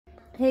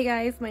Hey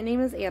guys, my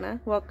name is Anna.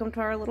 Welcome to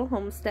our little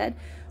homestead.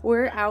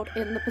 We're out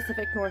in the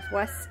Pacific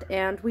Northwest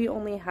and we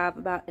only have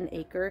about an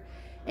acre,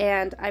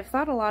 and I've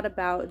thought a lot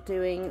about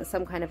doing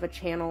some kind of a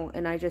channel,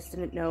 and I just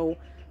didn't know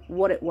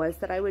what it was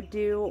that I would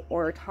do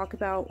or talk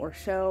about or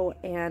show.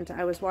 And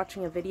I was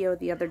watching a video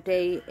the other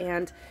day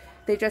and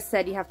they just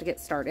said you have to get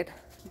started.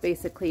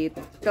 Basically,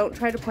 don't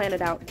try to plan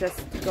it out,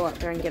 just go out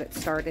there and get it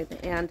started.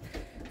 And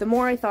the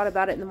more I thought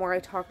about it and the more I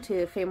talked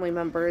to family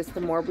members, the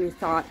more we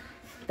thought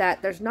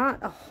that there's not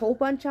a whole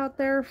bunch out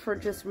there for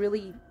just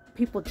really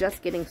people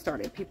just getting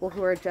started, people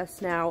who are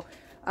just now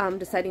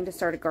deciding to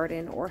start a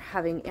garden or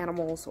having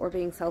animals or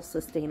being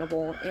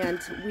self-sustainable. And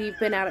we've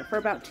been at it for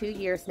about 2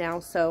 years now,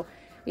 so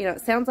you know,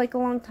 it sounds like a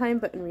long time,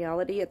 but in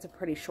reality it's a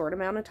pretty short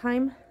amount of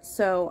time.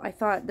 So I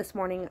thought this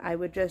morning I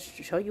would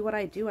just show you what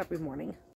I do every morning.